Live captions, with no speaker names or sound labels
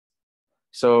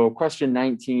So question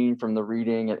 19 from the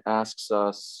reading, it asks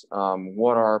us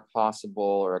what are possible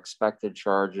or expected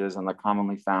charges on the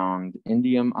commonly found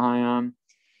indium ion.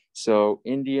 So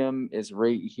indium is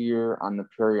right here on the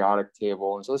periodic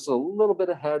table. And so this is a little bit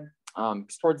ahead.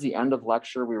 Towards the end of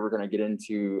lecture, we were going to get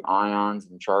into ions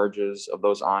and charges of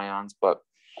those ions, but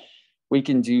we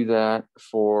can do that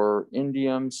for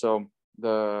indium. So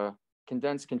the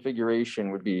condensed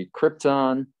configuration would be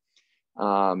krypton,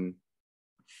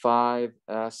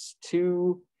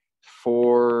 5s2,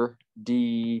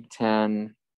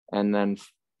 4d10, and then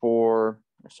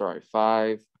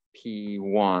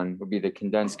 5p1 would be the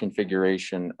condensed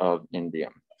configuration of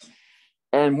indium.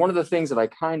 And one of the things that I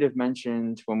kind of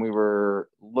mentioned when we were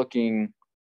looking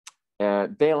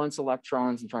at valence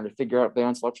electrons and trying to figure out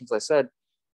valence electrons, I said,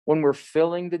 when we're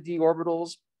filling the d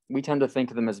orbitals, we tend to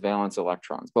think of them as valence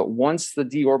electrons. But once the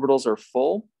d orbitals are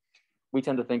full, we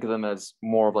tend to think of them as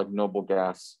more of like noble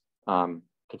gas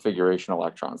configuration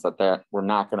electrons, that we're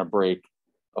not going to break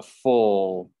a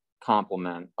full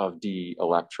complement of d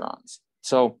electrons.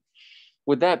 So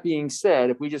with that being said,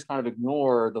 if we just kind of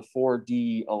ignore the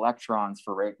 4d electrons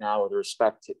for right now with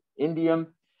respect to indium,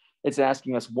 it's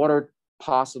asking us what are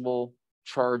possible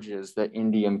charges that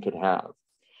indium could have.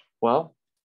 Well,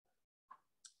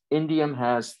 indium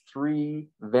has 3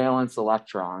 valence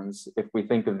electrons if we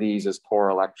think of these as core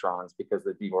electrons because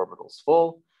the d orbital is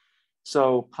full.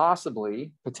 So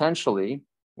possibly, potentially,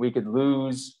 we could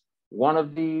lose one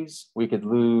of these, we could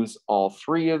lose all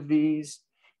 3 of these.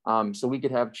 So we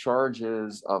could have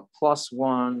charges of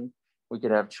 +1, we could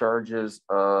have charges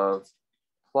of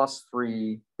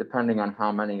 +3, depending on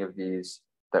how many of these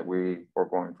that we are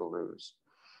going to lose.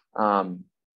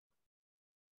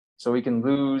 So we can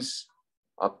lose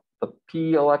a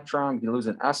p electron, we can lose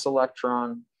an s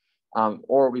electron,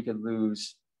 or we could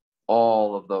lose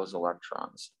all of those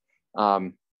electrons.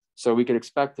 So we could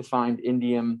expect to find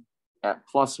indium at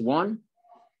 +1.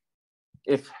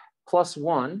 If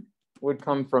 +1 would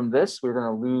come from this, we're going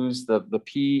to lose the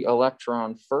p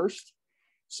electron first.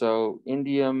 So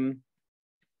indium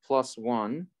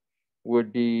 +1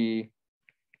 would be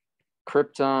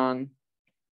krypton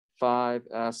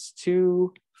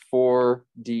 5s2,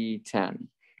 4d10.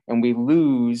 And we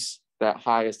lose that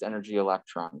highest energy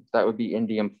electron. That would be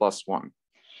indium +1.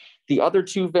 The other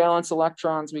 2 valence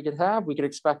electrons we could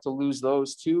expect to lose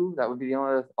those too. That would be the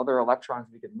only other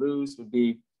electrons we could lose would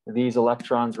be these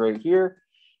electrons right here.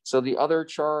 So the other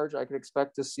charge I could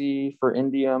expect to see for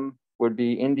indium would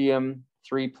be indium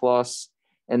 3+,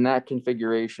 and that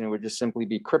configuration would just simply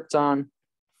be krypton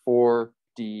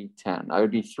 4d10. I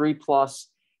would be 3+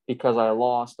 because I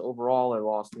lost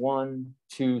 1,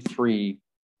 2, 3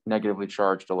 negatively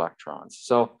charged electrons.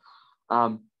 So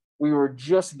we were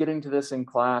just getting to this in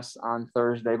class on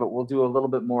Thursday, but we'll do a little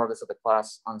bit more of this at the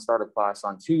start of class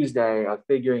on Tuesday of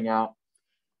figuring out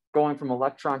going from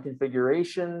electron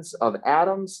configurations of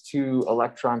atoms to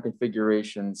electron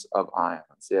configurations of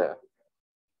ions. Yeah.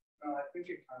 I think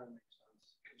it kind of makes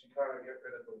sense because you kind of get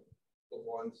rid of the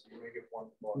ones, you make it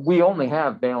 1+. We only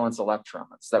have valence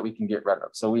electrons that we can get rid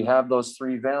of. So we have those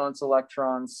 3 valence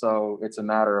electrons. So it's a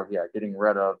matter of, getting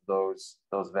rid of those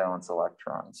valence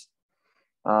electrons.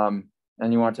 And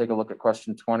you want to take a look at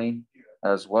question 20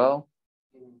 as well.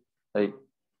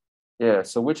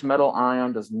 So which metal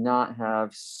ion does not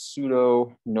have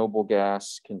pseudo noble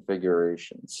gas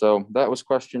configuration? So that was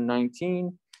question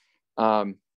 19.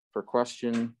 For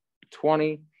question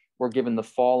 20, we're given the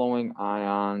following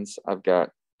ions. I've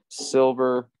got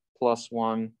silver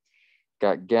 +1,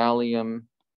 got gallium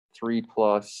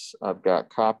 3+, I've got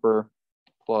copper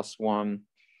 +1,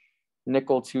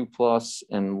 nickel 2+,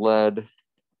 and lead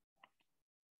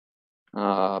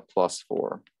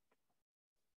 +4.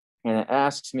 And it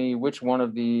asks me which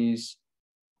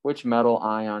metal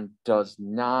ion does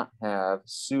not have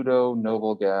pseudo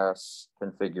noble gas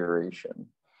configuration.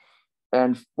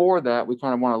 And for that, we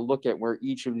kind of want to look at where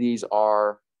each of these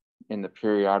are in the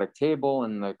periodic table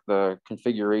and the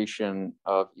configuration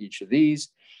of each of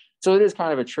these. So it is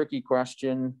kind of a tricky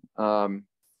question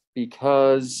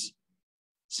because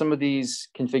some of these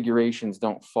configurations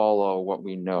don't follow what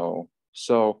we know.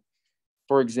 So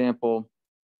for example,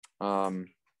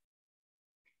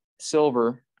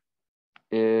 silver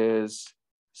 0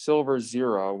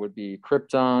 would be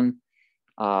krypton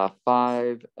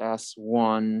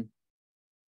 5s1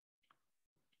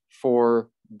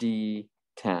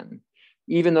 4d10.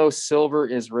 Even though silver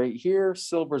is right here,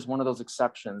 silver is one of those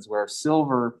exceptions where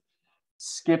silver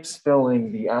skips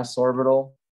filling the s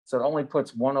orbital. So it only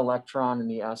puts 1 electron in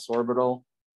the s orbital,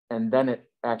 and then it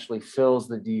actually fills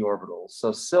the d orbital.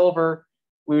 So silver,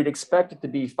 we would expect it to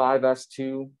be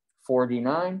 5s2,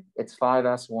 4d9, it's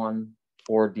 5s1,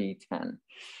 4d10.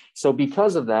 So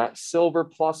because of that, silver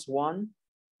plus 1,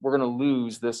 we're going to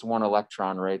lose this 1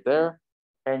 electron right there.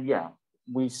 And yeah,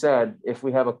 we said if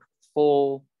we have a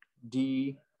full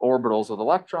d orbitals with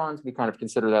electrons, we kind of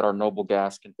consider that our noble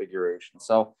gas configuration.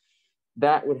 So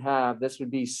that would have, this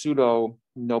would be pseudo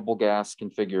noble gas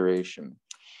configuration.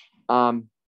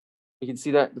 You can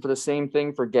see that for the same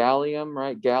thing for gallium,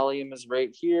 right? Gallium is right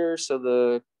here. So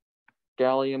the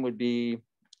gallium would be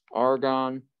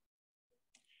argon,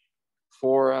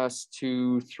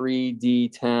 4s2,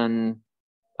 3d10,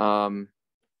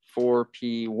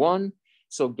 4p1.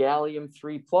 So gallium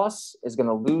 3 plus is going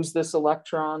to lose this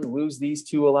electron, lose these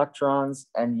 2 electrons.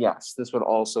 And yes, this would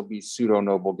also be pseudo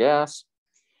noble gas.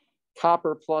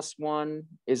 Copper plus 1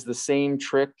 is the same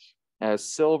trick as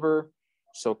silver.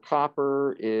 So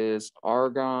copper is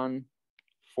argon,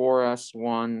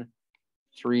 4s1,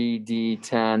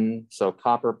 3d10. So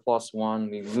copper plus 1,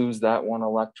 we lose that 1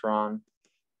 electron.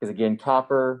 Because again,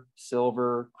 copper,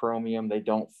 silver, chromium, they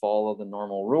don't follow the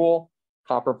normal rule.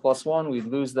 Copper plus 1, we'd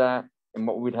lose that. And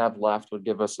what we'd have left would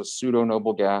give us a pseudo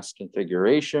noble gas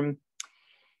configuration.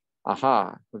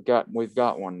 Aha, we've got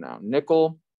one now.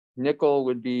 Nickel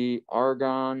would be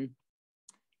argon,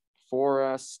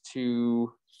 4s2,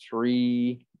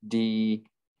 3d8.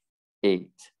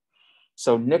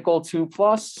 So nickel 2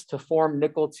 plus, to form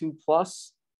nickel 2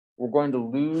 plus, we're going to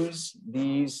lose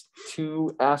these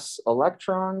 2s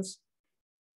electrons.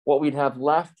 What we'd have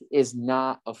left is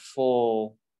not a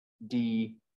full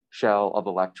d shell of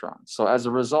electrons. So as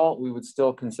a result, we would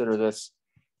still consider this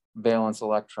valence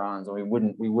electrons, and we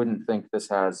wouldn't think this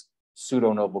has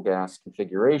pseudo noble gas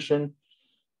configuration.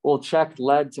 We'll check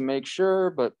lead to make sure,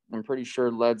 but I'm pretty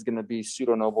sure lead's going to be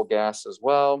pseudo noble gas as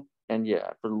well. And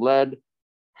yeah, for lead,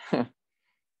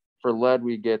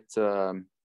 we get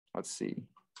let's see,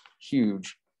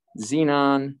 huge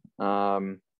xenon,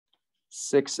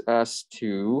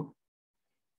 6s2,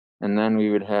 and then we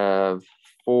would have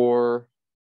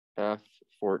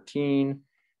 4f14,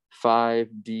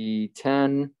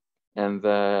 5d10, and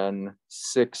then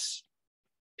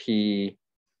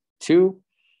 6p2.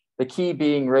 The key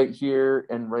being right here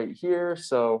and right here.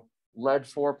 So lead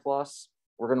 4 plus,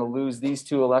 we're going to lose these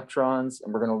 2 electrons,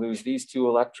 and we're going to lose these 2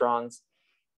 electrons.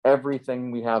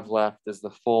 Everything we have left is the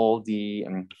full D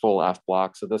and full F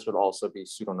block. So this would also be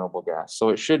pseudo noble gas. So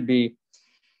it should be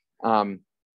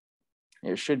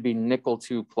nickel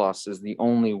 2 plus is the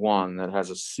only one that has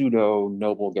a pseudo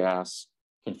noble gas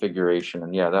configuration.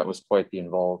 And yeah, that was quite the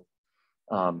involved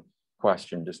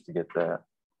question just to get that.